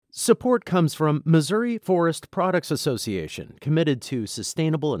Support comes from Missouri Forest Products Association, committed to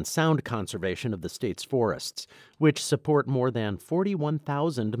sustainable and sound conservation of the state's forests, which support more than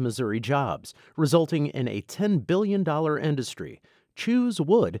 41,000 Missouri jobs, resulting in a $10 billion industry.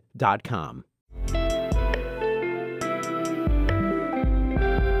 ChooseWood.com.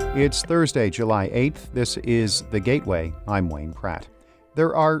 It's Thursday, July 8th. This is The Gateway. I'm Wayne Pratt.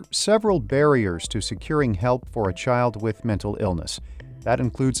 There are several barriers to securing help for a child with mental illness. That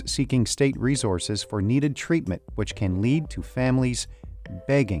includes seeking state resources for needed treatment, which can lead to families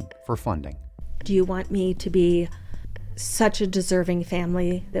begging for funding. Do you want me to be such a deserving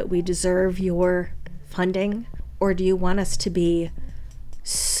family that we deserve your funding? Or do you want us to be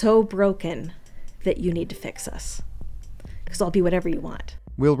so broken that you need to fix us? Because I'll be whatever you want.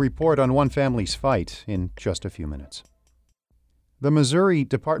 We'll report on one family's fight in just a few minutes. The Missouri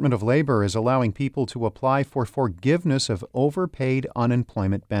Department of Labor is allowing people to apply for forgiveness of overpaid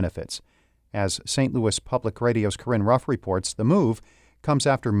unemployment benefits. As St. Louis Public Radio's Corinne Ruff reports, the move comes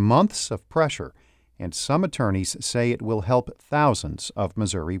after months of pressure, and some attorneys say it will help thousands of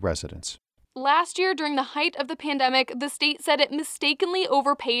Missouri residents. Last year, during the height of the pandemic, the state said it mistakenly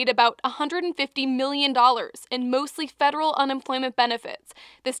overpaid about $150 million in mostly federal unemployment benefits.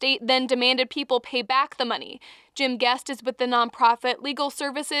 The state then demanded people pay back the money. Jim Guest is with the nonprofit Legal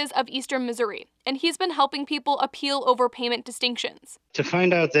Services of Eastern Missouri, and he's been helping people appeal overpayment distinctions. To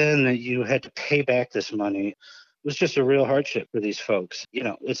find out then that you had to pay back this money was just a real hardship for these folks. You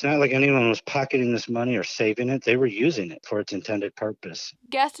know, it's not like anyone was pocketing this money or saving it. They were using it for its intended purpose.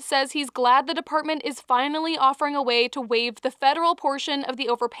 Guest says he's glad the department is finally offering a way to waive the federal portion of the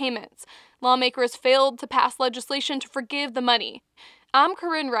overpayments. Lawmakers failed to pass legislation to forgive the money. I'm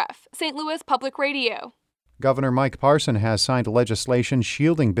Corinne Ruff, St. Louis Public Radio. Governor Mike Parson has signed legislation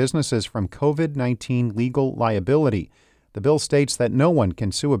shielding businesses from COVID-19 legal liability. The bill states that no one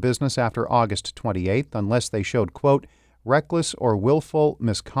can sue a business after August 28th unless they showed, quote, reckless or willful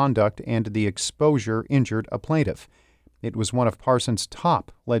misconduct and the exposure injured a plaintiff. It was one of Parson's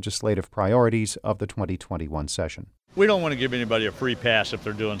top legislative priorities of the 2021 session. We don't want to give anybody a free pass if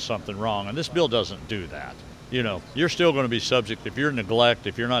they're doing something wrong, and this bill doesn't do that. You know, you're still going to be subject, if you're neglect,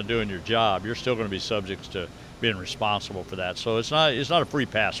 if you're not doing your job, you're still going to be subject to being responsible for that. So it's not a free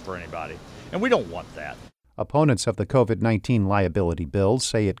pass for anybody, and we don't want that. Opponents of the COVID-19 liability bill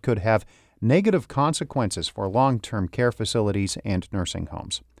say it could have negative consequences for long-term care facilities and nursing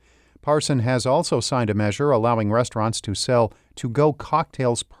homes. Parson has also signed a measure allowing restaurants to sell to-go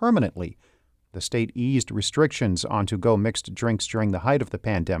cocktails permanently. The state eased restrictions on to-go mixed drinks during the height of the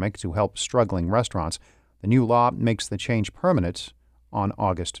pandemic to help struggling restaurants. The new law makes the change permanent on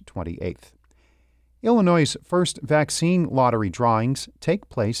August 28th. Illinois' first vaccine lottery drawings take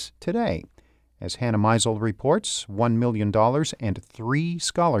place today. As Hannah Meisel reports, $1 million and 3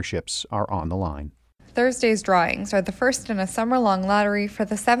 scholarships are on the line. Thursday's drawings are the first in a summer-long lottery for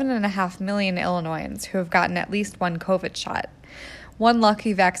the 7.5 million Illinoisans who have gotten at least one COVID shot. One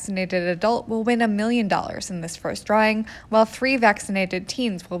lucky vaccinated adult will win $1 million in this first drawing, while 3 vaccinated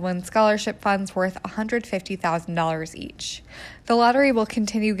teens will win scholarship funds worth $150,000 each. The lottery will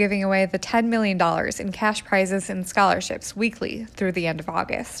continue giving away the $10 million in cash prizes and scholarships weekly through the end of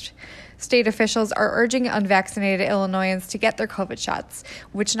August. State officials are urging unvaccinated Illinoisans to get their COVID shots,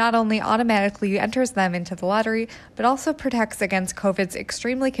 which not only automatically enters them into the lottery, but also protects against COVID's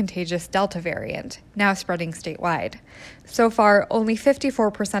extremely contagious Delta variant, now spreading statewide. So far, only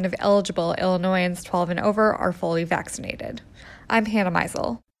 54% of eligible Illinoisans 12 and over are fully vaccinated. I'm Hannah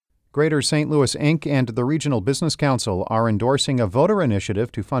Meisel. Greater St. Louis Inc. and the Regional Business Council are endorsing a voter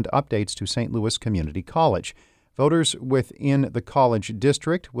initiative to fund updates to St. Louis Community College. Voters within the college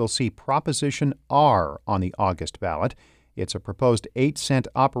district will see Proposition R on the August ballot. It's a proposed 8-cent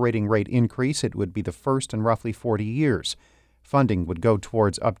operating rate increase. It would be the first in roughly 40 years. Funding would go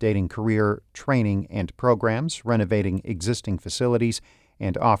towards updating career training and programs, renovating existing facilities,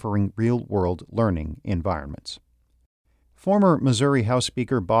 and offering real-world learning environments. Former Missouri House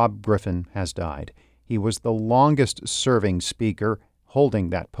Speaker Bob Griffin has died. He was the longest-serving speaker, holding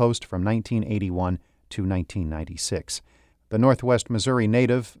that post from 1981 to 1996. The Northwest Missouri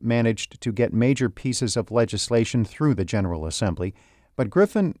native managed to get major pieces of legislation through the General Assembly, but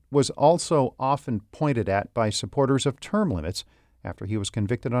Griffin was also often pointed at by supporters of term limits after he was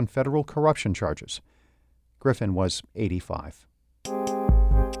convicted on federal corruption charges. Griffin was 85.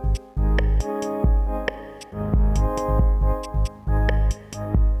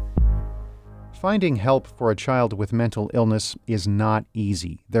 Finding help for a child with mental illness is not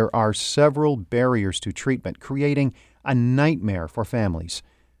easy. There are several barriers to treatment, creating a nightmare for families.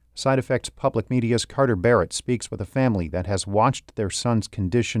 Side Effects Public Media's Carter Barrett speaks with a family that has watched their son's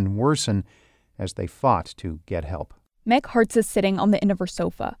condition worsen as they fought to get help. Meg Hartz is sitting on the end of her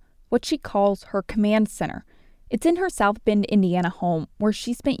sofa, what she calls her command center. It's in her South Bend, Indiana home, where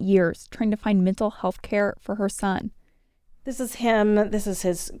she spent years trying to find mental health care for her son. This is him. This is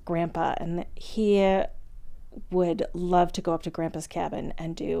his grandpa, and he would love to go up to Grandpa's cabin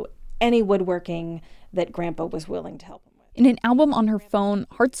and do any woodworking that Grandpa was willing to help him with. In an album on her phone,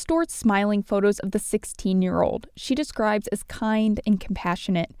 Hartz stored smiling photos of the 16-year-old she describes as kind and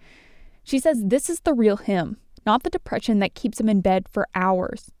compassionate. She says this is the real him, not the depression that keeps him in bed for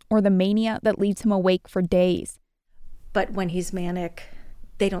hours or the mania that leaves him awake for days. But when he's manic,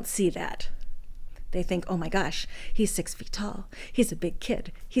 they don't see that. They think, oh my gosh, he's 6 feet tall. He's a big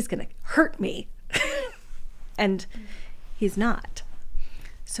kid. He's going to hurt me. And he's not.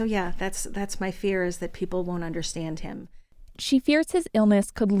 So yeah, that's my fear, is that people won't understand him. She fears his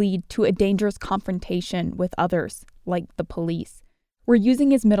illness could lead to a dangerous confrontation with others, like the police. We're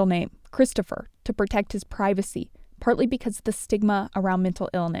using his middle name, Christopher, to protect his privacy, partly because of the stigma around mental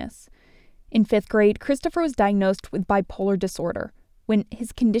illness. In 5th grade, Christopher was diagnosed with bipolar disorder. When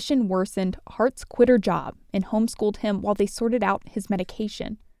his condition worsened, Hartz quit her job and homeschooled him while they sorted out his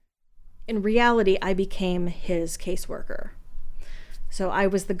medication. In reality, I became his caseworker. So I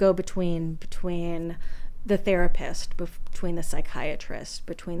was the go-between between the therapist, between the psychiatrist,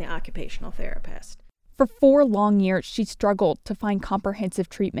 between the occupational therapist. For 4 long years, she struggled to find comprehensive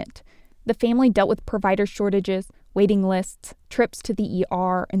treatment. The family dealt with provider shortages, waiting lists, trips to the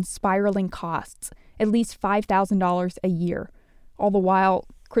ER, and spiraling costs, at least $5,000 a year. All the while,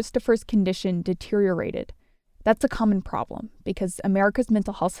 Christopher's condition deteriorated. That's a common problem because America's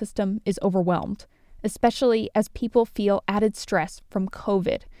mental health system is overwhelmed, especially as people feel added stress from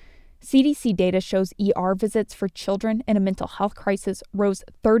COVID. CDC data shows ER visits for children in a mental health crisis rose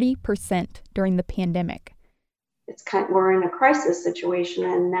 30% during the pandemic. We're in a crisis situation,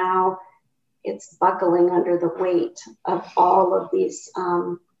 and now it's buckling under the weight of all of these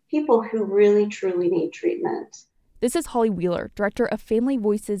people who really, truly need treatment. This is Holly Wheeler, director of Family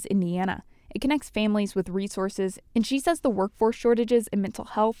Voices Indiana. It connects families with resources, and she says the workforce shortages in mental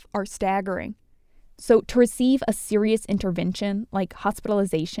health are staggering. So to receive a serious intervention like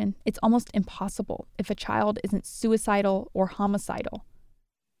hospitalization, it's almost impossible if a child isn't suicidal or homicidal.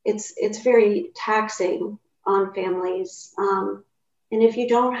 It's very taxing on families. And if you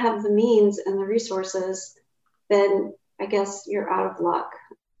don't have the means and the resources, then I guess you're out of luck.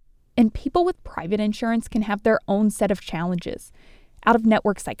 And people with private insurance can have their own set of challenges.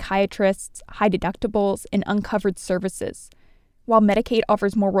 Out-of-network psychiatrists, high deductibles, and uncovered services. While Medicaid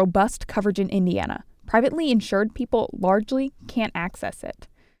offers more robust coverage in Indiana, privately insured people largely can't access it.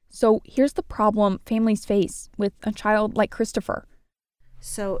 So here's the problem families face with a child like Christopher.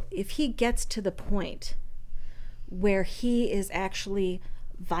 So if he gets to the point where he is actually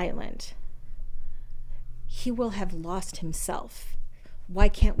violent, he will have lost himself. Why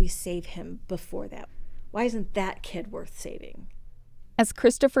can't we save him before that? Why isn't that kid worth saving? As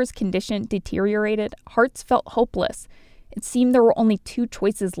Christopher's condition deteriorated, Hartz felt hopeless. It seemed there were only 2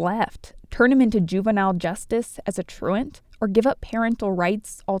 choices left: turn him into juvenile justice as a truant, or give up parental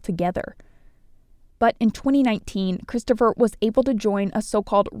rights altogether. But in 2019, Christopher was able to join a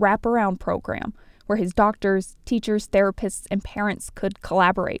so-called wraparound program where his doctors, teachers, therapists, and parents could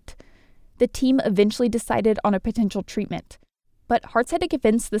collaborate. The team eventually decided on a potential treatment, but Hartz had to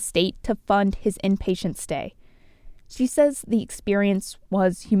convince the state to fund his inpatient stay. She says the experience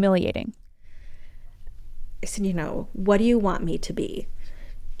was humiliating. I said, what do you want me to be?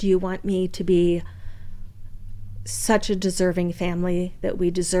 Do you want me to be such a deserving family that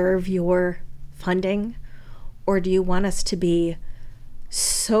we deserve your funding? Or do you want us to be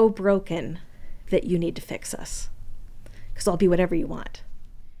so broken that you need to fix us? Because I'll be whatever you want.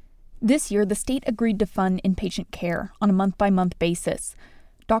 This year, the state agreed to fund inpatient care on a month-by-month basis.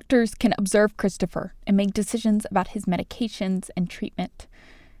 Doctors can observe Christopher and make decisions about his medications and treatment.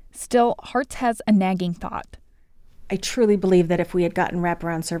 Still, Hartz has a nagging thought. I truly believe that if we had gotten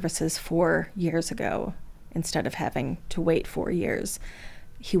wraparound services 4 years ago, instead of having to wait 4 years,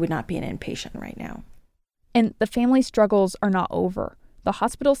 he would not be an inpatient right now. And the family struggles are not over. The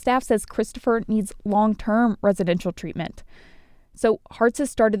hospital staff says Christopher needs long-term residential treatment. So Hartz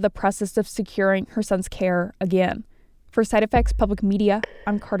has started the process of securing her son's care again. For Side Effects Public Media,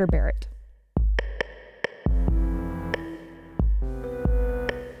 I'm Carter Barrett.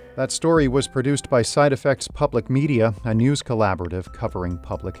 That story was produced by Side Effects Public Media, a news collaborative covering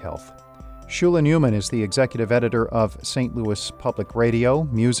public health. Shula Newman is the executive editor of St. Louis Public Radio.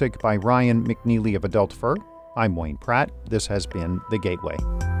 Music by Ryan McNeely of Adult Fur. I'm Wayne Pratt. This has been The Gateway.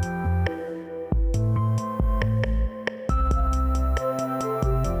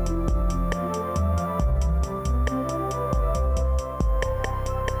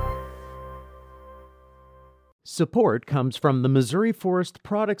 Support comes from the Missouri Forest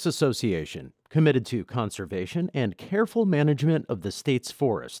Products Association, committed to conservation and careful management of the state's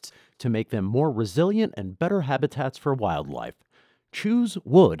forests to make them more resilient and better habitats for wildlife.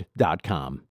 ChooseWood.com.